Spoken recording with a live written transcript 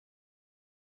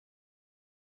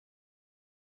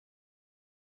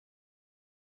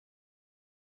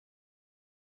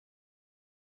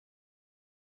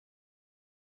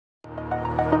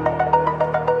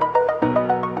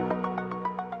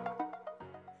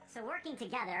So working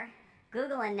together,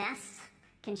 Google and Nest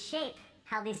can shape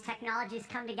how these technologies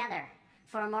come together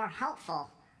for a more helpful,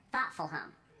 thoughtful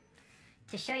home.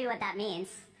 To show you what that means,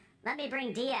 let me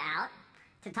bring Dia out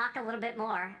to talk a little bit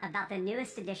more about the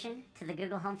newest addition to the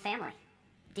Google Home family.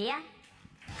 Dia?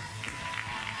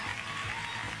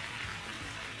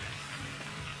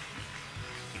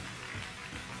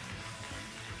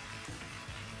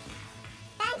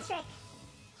 Thanks, Rick.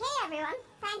 Hey everyone,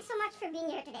 thanks so much for being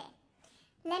here today.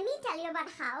 Let me tell you about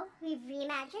how we've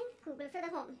reimagined Google for the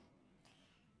home.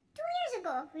 2 years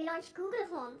ago, we launched Google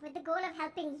Home with the goal of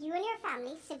helping you and your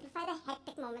family simplify the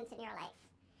hectic moments in your life.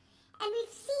 And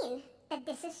we've seen that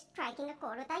this is striking a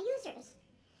chord with our users.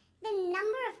 The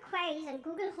number of queries on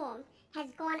Google Home has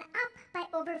gone up by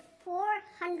over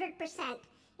 400%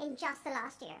 in just the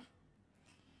last year.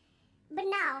 But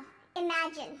now,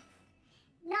 imagine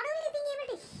not only being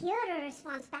able to hear a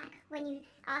response back when you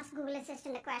ask Google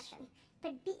Assistant a question,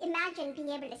 but imagine being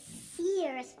able to see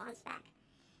a response back.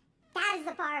 That is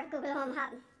the power of Google Home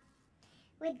Hub.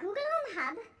 With Google Home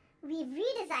Hub, we've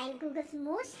redesigned Google's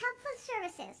most helpful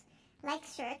services like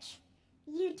search,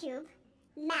 YouTube,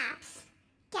 maps,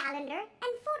 calendar,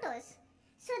 and photos,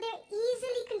 so they're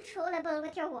easily controllable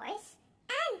with your voice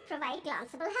and provide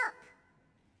glanceable help.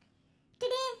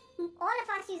 Today, all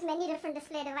of us use many different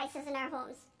display devices in our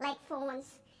homes, like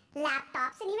phones,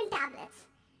 laptops, and even tablets.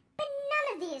 But none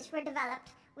of these were developed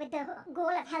with the goal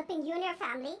of helping you and your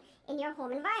family in your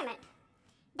home environment.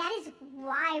 That is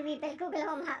why we built Google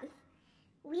Home Hub.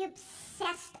 We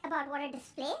obsessed about what a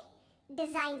display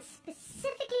designed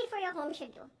specifically for your home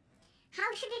should do. How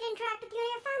should it interact with you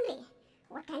and your family?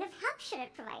 What kind of help should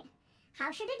it provide? How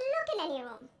should it look in any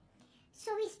room?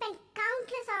 So we spent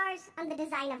countless hours on the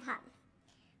design of Hub.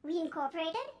 We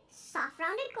incorporated soft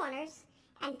rounded corners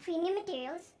and premium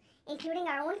materials, including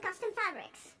our own custom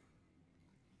fabrics.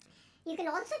 You can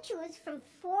also choose from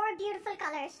 4 beautiful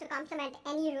colors to complement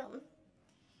any room.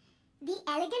 The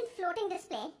elegant floating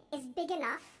display is big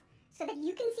enough so that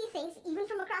you can see things even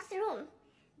from across the room,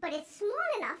 but it's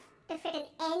small enough to fit in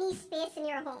any space in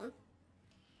your home.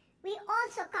 We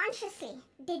also consciously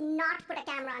did not put a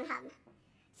camera on Hub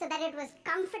so that it was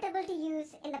comfortable to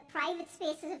use in the private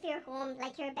spaces of your home,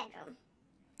 like your bedroom.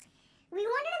 We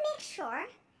wanted to make sure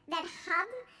that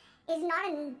Hub is not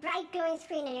a bright glowing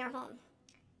screen in your home.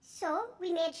 So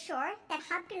we made sure that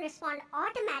Hub can respond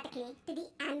automatically to the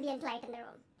ambient light in the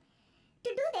room. To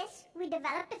do this, we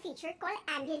developed a feature called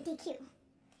Ambient EQ.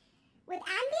 With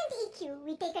Ambient EQ,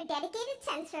 we take a dedicated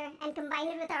sensor and combine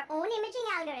it with our own imaging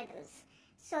algorithms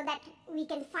so that we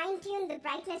can fine-tune the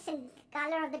brightness and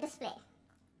color of the display.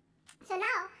 So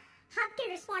now, Hub can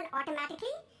respond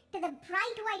automatically to the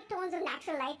bright white tones of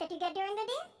natural light that you get during the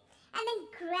day, and then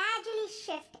gradually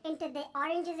shift into the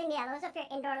oranges and yellows of your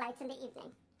indoor lights in the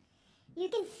evening. You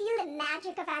can feel the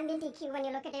magic of Ambient EQ when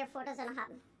you look at your photos on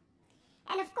Hub.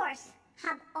 And of course,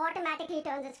 Hub automatically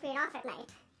turns the screen off at night.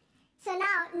 So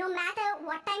now, no matter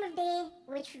what time of day,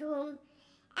 which room,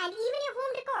 and even your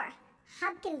home decor,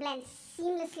 Hub can blend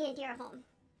seamlessly into your home.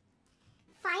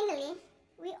 Finally,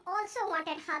 we also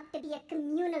wanted Hub to be a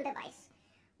communal device,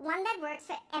 one that works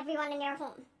for everyone in your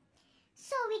home.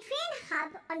 So we trained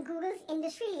Hub on Google's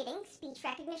industry-leading speech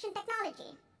recognition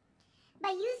technology.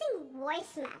 By using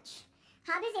voice match,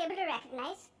 Hub is able to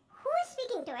recognize who is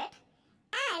speaking to it,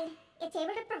 and it's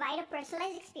able to provide a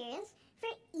personalized experience for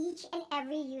each and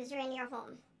every user in your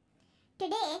home.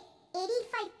 Today,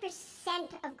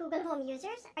 85% of Google Home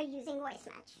users are using voice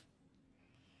match.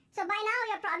 So by now,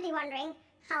 you're probably wondering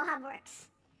how Hub works.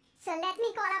 So let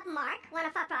me call up Mark, one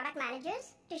of our product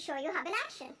managers, to show you Hub in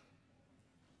action.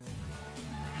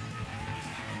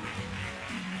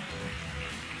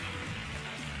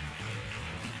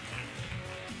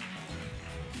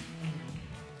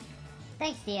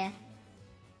 Thanks, Dia.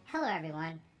 Hello,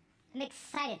 everyone. I'm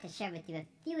excited to share with you a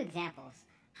few examples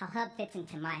how Hub fits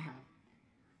into my home.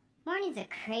 Mornings are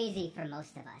crazy for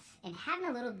most of us, and having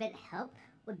a little bit of help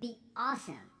would be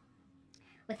awesome.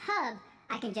 With Hub,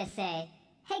 I can just say,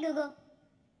 "Hey Google,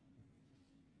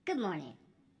 good morning."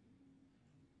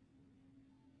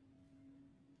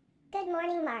 Good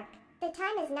morning, Mark. The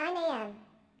time is 9 a.m.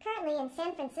 Currently in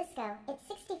San Francisco, it's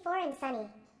 64 and sunny.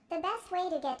 The best way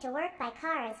to get to work by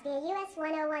car is via US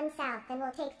 101 South and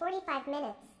will take 45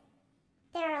 minutes.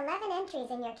 There are 11 entries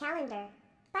in your calendar.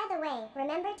 By the way,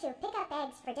 remember to pick up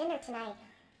eggs for dinner tonight.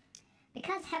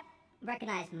 Because Hub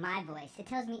recognized my voice, it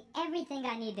tells me everything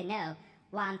I need to know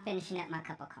while I'm finishing up my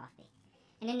cup of coffee.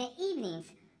 And in the evenings,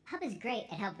 Hub is great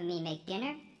at helping me make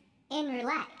dinner and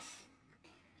relax.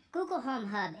 Google Home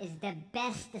Hub is the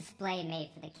best display made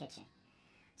for the kitchen.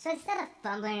 So instead of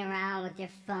fumbling around with your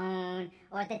phone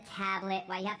or the tablet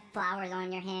while you have flowers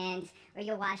on your hands or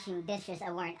you're washing dishes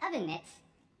or wearing oven mitts,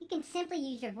 you can simply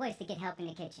use your voice to get help in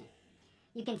the kitchen.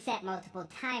 You can set multiple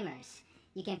timers.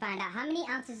 You can find out how many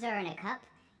ounces are in a cup.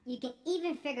 You can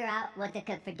even figure out what to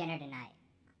cook for dinner tonight.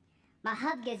 My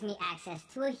hub gives me access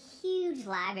to a huge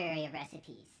library of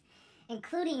recipes,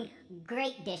 including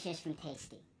great dishes from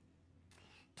Tasty.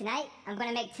 Tonight, I'm going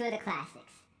to make two of the classics.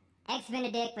 Eggs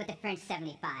Benedict with the French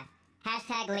 75.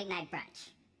 Hashtag late night brunch.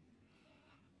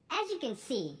 As you can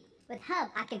see, with Hub,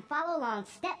 I can follow along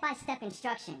step-by-step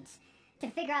instructions to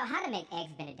figure out how to make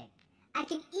Eggs Benedict. I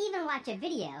can even watch a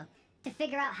video to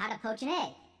figure out how to poach an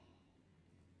egg.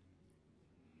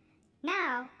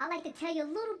 Now, I'd like to tell you a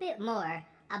little bit more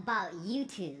about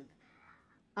YouTube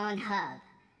on Hub.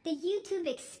 The YouTube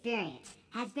experience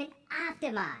has been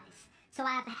optimized, so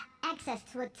I have access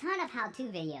to a ton of how-to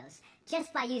videos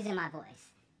just by using my voice.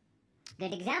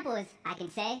 Good example is I can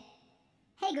say,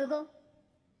 "Hey Google,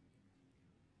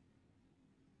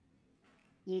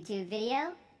 YouTube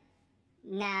video,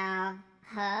 now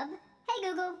Hub, hey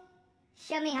Google,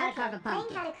 show me how to carve a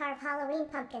pumpkin." Learn how to carve Halloween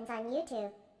pumpkins on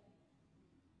YouTube.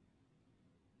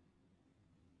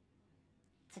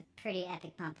 It's a pretty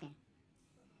epic pumpkin.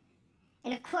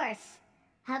 And of course,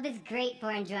 Hub is great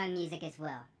for enjoying music as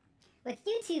well. With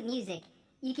YouTube Music,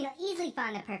 you can easily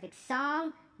find the perfect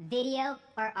song, video,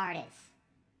 or artist.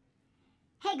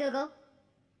 Hey Google,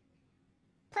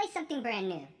 play something brand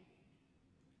new.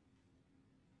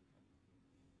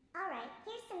 Alright,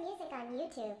 here's some music on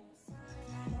YouTube.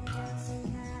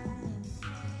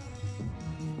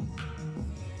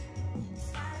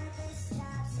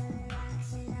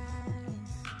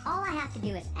 All I have to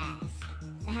do is ask,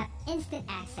 and have instant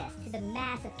access to the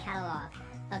massive catalog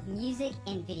of music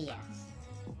and videos.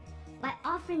 By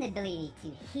offering the ability to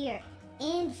hear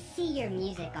and see your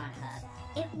music on Hub,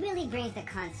 it really brings the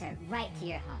concert right to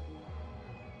your home.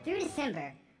 Through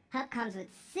December, Hub comes with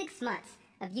 6 months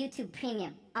of YouTube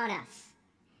Premium on us,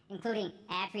 including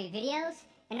ad-free videos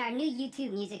and our new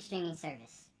YouTube music streaming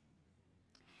service.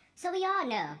 So we all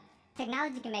know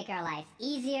technology can make our lives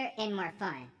easier and more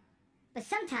fun, but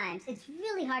sometimes it's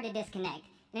really hard to disconnect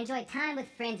and enjoy time with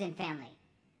friends and family.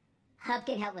 Hub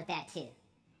can help with that too.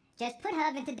 Just put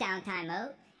Hub into downtime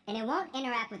mode, and it won't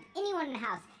interact with anyone in the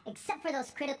house except for those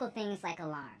critical things like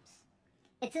alarms.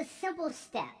 It's a simple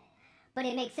step, but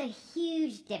it makes a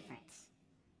huge difference.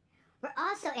 We're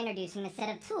also introducing a set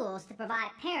of tools to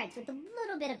provide parents with a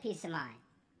little bit of peace of mind.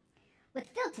 With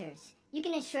filters, you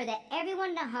can ensure that everyone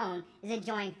in the home is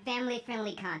enjoying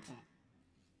family-friendly content.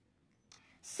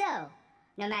 So,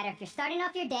 no matter if you're starting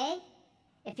off your day,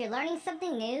 if you're learning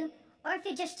something new, or if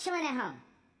you're just chilling at home,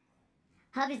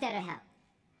 Hub is there to help.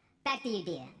 Back to you,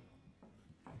 Dia.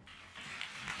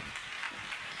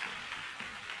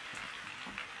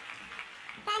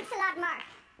 Thanks a lot, Mark.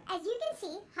 As you can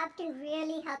see, Hub can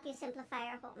really help you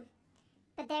simplify your home.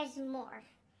 But there's more.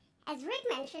 As Rick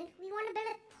mentioned, we want to build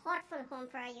a thoughtful home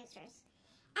for our users.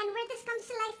 And where this comes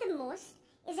to life the most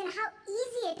is in how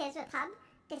easy it is with Hub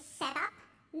to set up,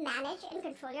 manage, and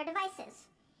control your devices.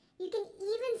 You can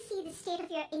even see the state of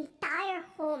your entire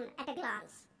home at a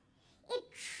glance. It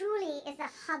truly is the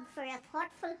hub for your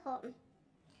thoughtful home.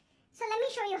 So let me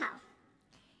show you how.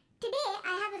 Today,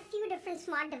 I have a few different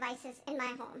smart devices in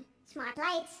my home. Smart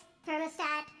lights,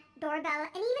 thermostat, doorbell,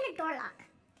 and even a door lock.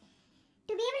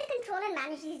 To be able to control and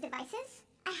manage these devices,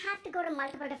 I have to go to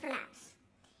multiple different apps.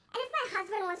 And if my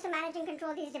husband wants to manage and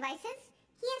control these devices,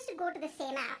 he has to go to the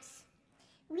same apps.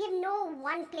 We have no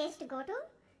one place to go to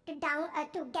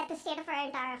get the state of our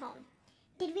entire home.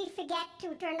 Did we forget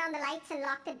to turn down the lights and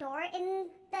lock the door in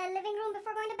the living room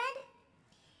before going to bed?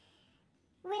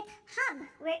 With Hub,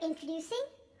 we're introducing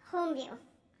Home View.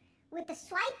 With the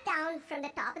swipe down from the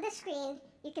top of the screen,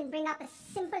 you can bring up a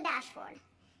simple dashboard.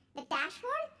 The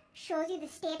dashboard shows you the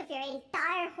state of your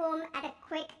entire home at a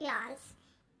quick glance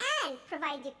and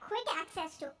provides you quick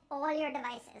access to all your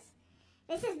devices.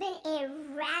 This has been a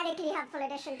radically helpful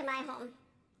addition to my home.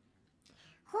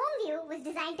 Home View was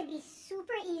designed to be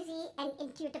super easy and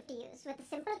intuitive to use with a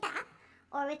simple tap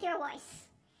or with your voice.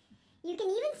 You can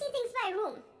even see things by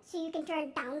room, so you can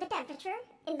turn down the temperature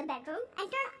in the bedroom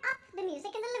and turn up the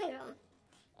music in the living room.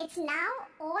 It's now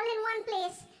all in one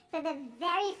place for the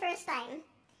very first time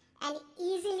and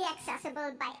easily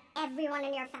accessible by everyone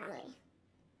in your family.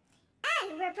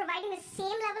 And we're providing the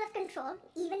same level of control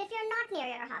even if you're not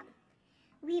near your hub.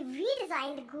 We've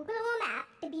redesigned the Google Home app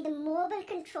to be the mobile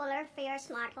controller for your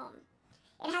smart home.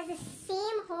 It has the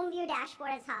same Home View dashboard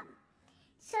as Hub.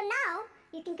 So now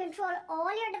you can control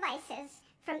all your devices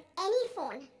from any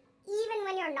phone, even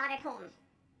when you're not at home.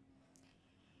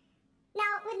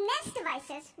 Now, with Nest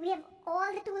devices, we have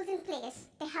all the tools in place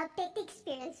to help take the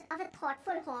experience of a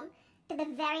thoughtful home to the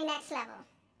very next level.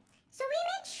 So we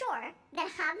made sure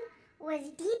that Hub was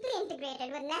deeply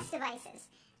integrated with Nest devices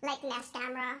like Nest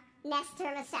Camera, Nest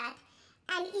Thermostat,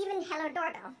 and even Hello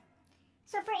Doorbell.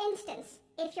 So for instance,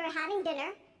 if you're having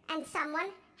dinner and someone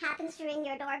happens to ring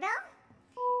your doorbell,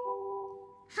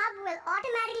 Hub will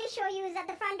automatically show you who's at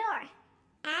the front door.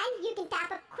 And you can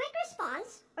tap a quick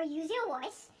response or use your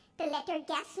voice to let your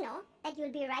guests know that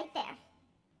you'll be right there.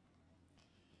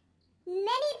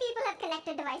 Many people have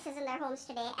connected devices in their homes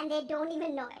today and they don't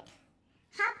even know it.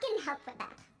 Hub can help with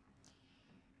that.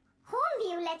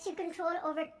 HomeView lets you control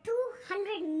over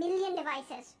 200 million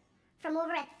devices from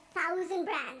over 1,000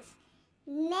 brands,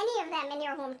 many of them in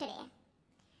your home today.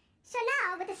 So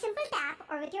now, with a simple tap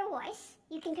or with your voice,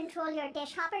 you can control your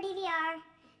Dish Hopper DVR,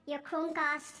 your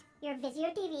Chromecast, your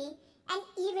Vizio TV, and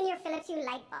even your Philips Hue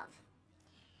light bulb.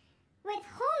 With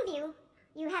HomeView,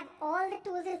 you have all the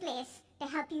tools in place to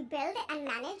help you build and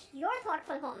manage your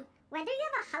thoughtful home, whether you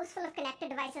have a house full of connected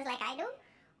devices like I do,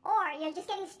 or you're just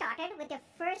getting started with your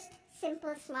first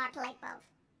simple smart light bulb.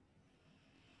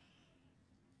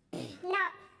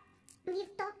 Now,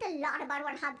 we've talked a lot about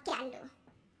what Hub can do,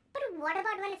 but what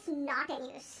about when it's not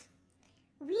in use?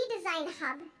 We designed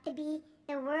Hub to be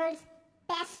the world's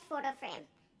best photo frame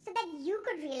so that you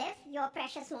could relive your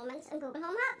precious moments in Google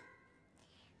Home Hub.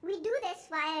 We do this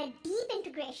via a deep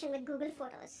integration with Google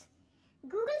Photos.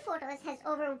 Google Photos has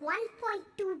over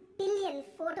 1.2 billion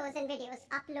photos and videos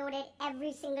uploaded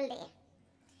every single day.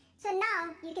 So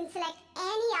now you can select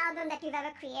any album that you've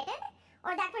ever created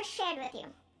or that was shared with you.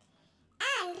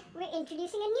 And we're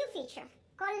introducing a new feature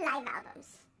called Live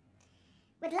Albums.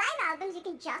 With Live Albums, you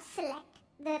can just select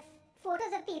the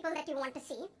photos of people that you want to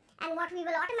see, and what we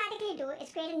will automatically do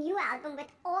is create a new album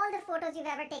with all the photos you've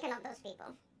ever taken of those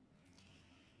people.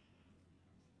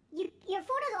 Your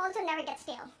photos also never get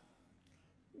stale,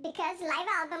 because Live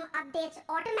Album updates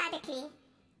automatically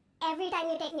every time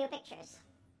you take new pictures.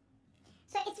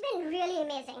 So it's been really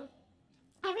amazing.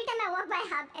 Every time I walk by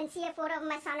Hub and see a photo of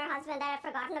my son or husband that I've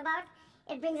forgotten about,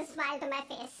 it brings a smile to my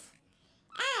face.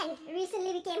 And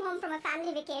recently we came home from a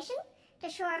family vacation to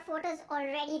show our photos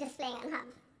already displaying on Hub.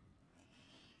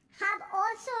 Hub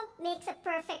also makes it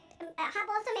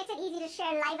easy to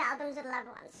share live albums with loved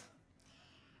ones.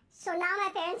 So now my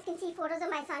parents can see photos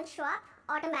of my son show up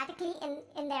automatically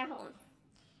in their home.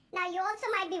 Now you also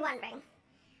might be wondering,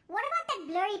 what about that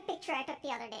blurry picture I took the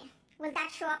other day? Will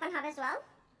that show up on Hub as well?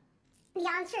 The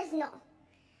answer is no.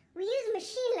 We use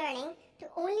machine learning to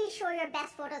only show your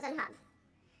best photos on Hub.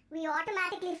 We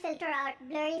automatically filter out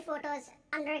blurry photos,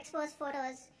 underexposed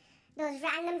photos, those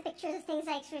random pictures of things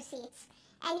like receipts,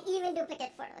 and even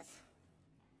duplicate photos.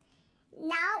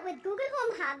 Now with Google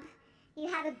Home Hub, you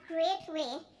have a great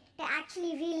way to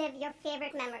actually relive your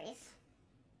favorite memories.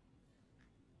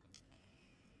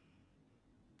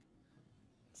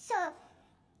 So,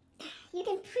 you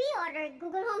can pre-order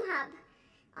Google Home Hub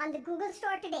on the Google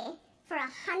Store today for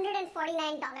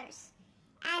 $149.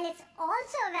 And it's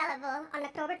also available on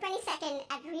October 22nd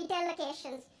at retail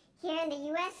locations here in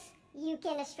the US, UK,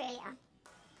 and Australia.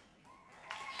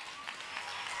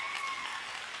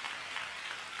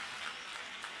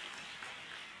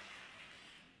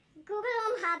 Google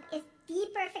Home Hub is the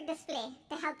perfect display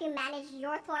to help you manage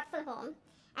your thoughtful home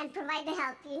and provide the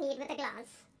help you need with a glance.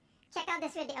 Check out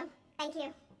this video. Thank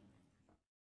you.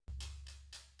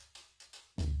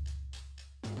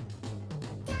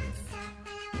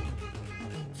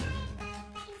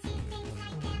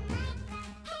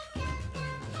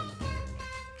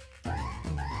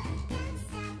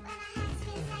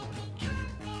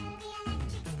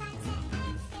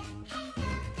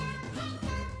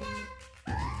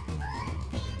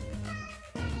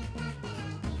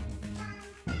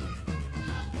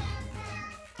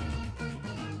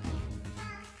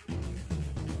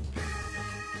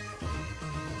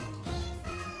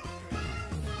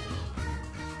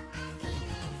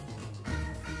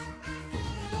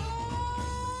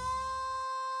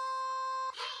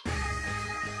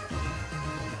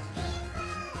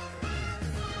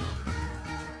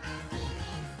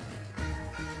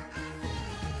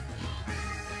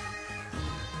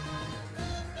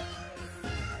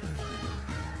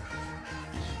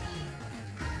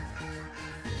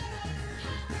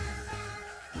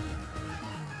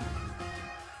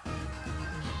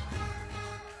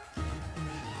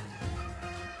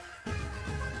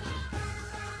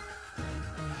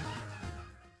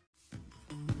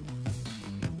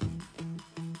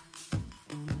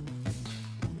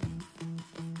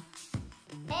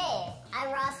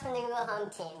 I'm Ross from the Google Home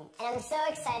team, and I'm so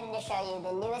excited to show you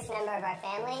the newest member of our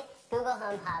family, Google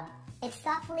Home Hub. It's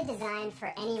thoughtfully designed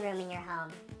for any room in your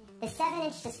home. The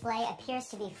 7-inch display appears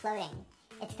to be floating.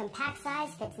 Its compact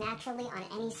size fits naturally on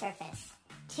any surface.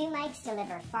 2 mics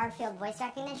deliver far-field voice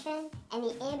recognition, and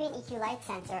the ambient EQ light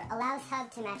sensor allows Hub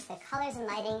to match the colors and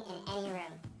lighting in any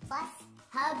room. Plus,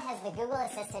 Hub has the Google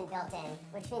Assistant built in,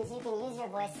 which means you can use your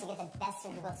voice to get the best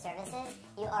of Google services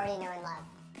you already know and love.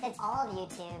 It's all of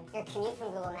YouTube, your commute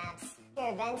from Google Maps, your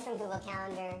events from Google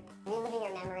Calendar, reliving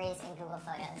your memories in Google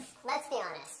Photos. Let's be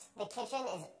honest, the kitchen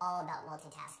is all about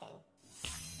multitasking,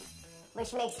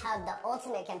 which makes Hub the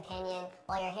ultimate companion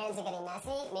while your hands are getting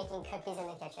messy making cookies in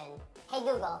the kitchen. Hey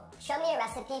Google, show me a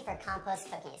recipe for compost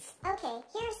cookies. Okay,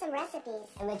 here are some recipes.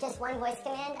 And with just one voice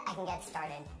command, I can get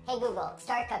started. Hey Google,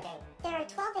 start cooking. There are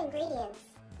 12 ingredients.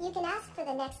 You can ask for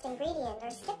the next ingredient or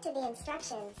stick to the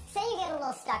instructions. Say you get a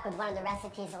little stuck with one of the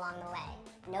recipes along the way.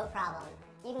 No problem.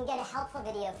 You can get a helpful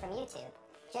video from YouTube.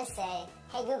 Just say,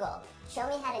 hey Google, show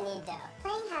me how to knead dough.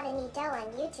 Playing how to knead dough on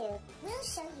YouTube. We'll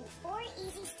show you 4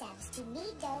 easy steps to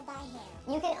knead dough by hand.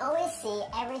 You can always see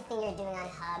everything you're doing on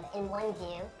Hub in one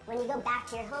view when you go back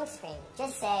to your home screen.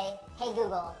 Just say, hey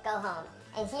Google, go home.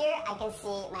 And here I can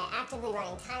see my actively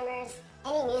running timers,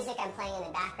 any music I'm playing in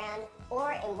the background,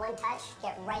 or in one touch,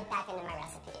 get right back into my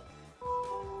recipe.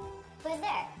 Who's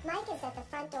there? Mike is at the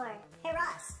front door. Hey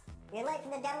Ross, you're late for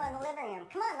the demo in the living room.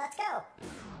 Come on, let's go.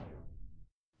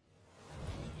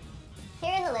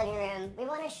 Here in the living room, we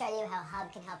want to show you how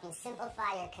Hub can help you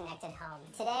simplify your connected home.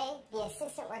 Today, the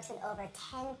Assistant works with over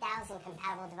 10,000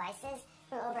 compatible devices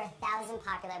from over 1,000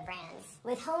 popular brands.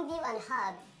 With Home View on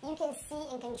Hub, you can see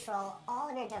and control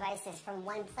all of your devices from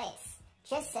one place.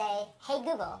 Just say, hey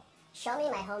Google, show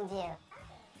me my Home View.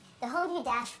 The Home View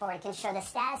dashboard can show the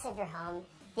status of your home,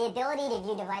 the ability to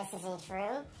view devices in each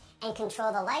room, and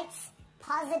control the lights,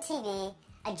 pause the TV,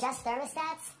 adjust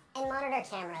thermostats, and monitor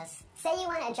cameras. Say you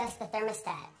want to adjust the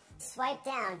thermostat. Swipe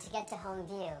down to get to Home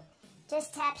View.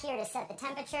 Just tap here to set the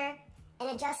temperature, and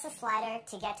adjust the slider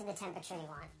to get to the temperature you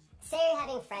want. Say you're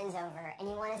having friends over and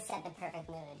you want to set the perfect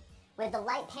mood. With the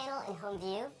light panel in Home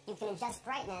View, you can adjust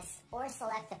brightness or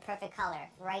select the perfect color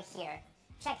right here.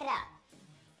 Check it out.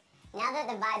 Now that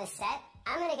the vibe is set,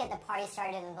 I'm going to get the party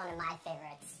started with one of my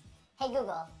favorites. Hey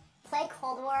Google, play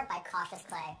Cold War by Cautious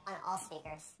Clay on all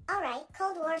speakers. Alright,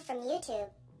 Cold War from YouTube.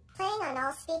 Playing on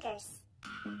all speakers.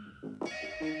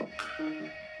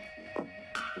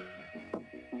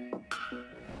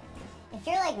 If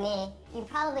you're like me, you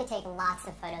probably take lots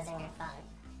of photos on your phone,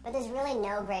 but there's really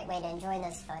no great way to enjoy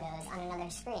those photos on another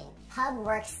screen. Hub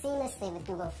works seamlessly with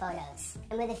Google Photos,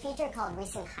 and with a feature called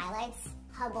Recent Highlights,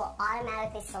 Hub will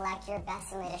automatically select your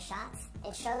best and latest shots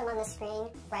and show them on the screen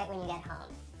right when you get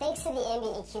home. Thanks to the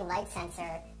ambient EQ light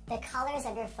sensor, the colors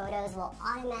of your photos will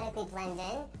automatically blend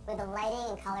in with the lighting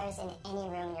and colors in any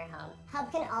room in your home.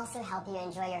 Hub can also help you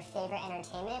enjoy your favorite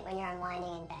entertainment when you're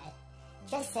unwinding in bed.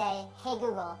 Just say, hey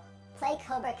Google, play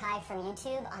Cobra Kai from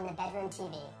YouTube on the bedroom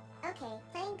TV. Okay,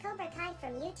 playing Cobra Kai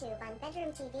from YouTube on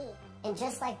bedroom TV. And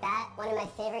just like that, one of my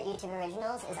favorite YouTube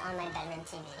originals is on my bedroom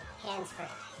TV, hands-free.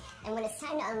 And when it's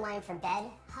time to unwind for bed,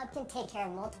 Hub can take care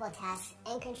of multiple tasks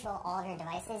and control all of your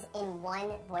devices in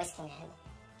one voice command.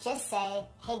 Just say,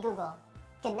 hey Google,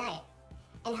 good night.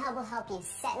 And Hub will help you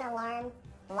set an alarm,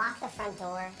 lock the front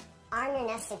door, arm your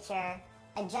Nest Secure,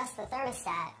 adjust the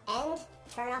thermostat, and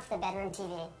turn off the bedroom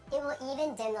TV. It will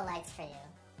even dim the lights for you.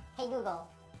 Hey Google,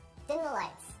 dim the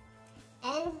lights.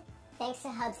 And thanks to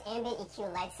Hub's ambient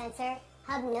EQ light sensor,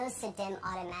 Hub knows to dim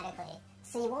automatically,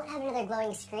 so you won't have another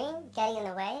glowing screen getting in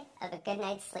the way of a good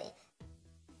night's sleep.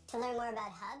 To learn more about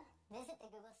Hub, visit the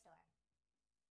Google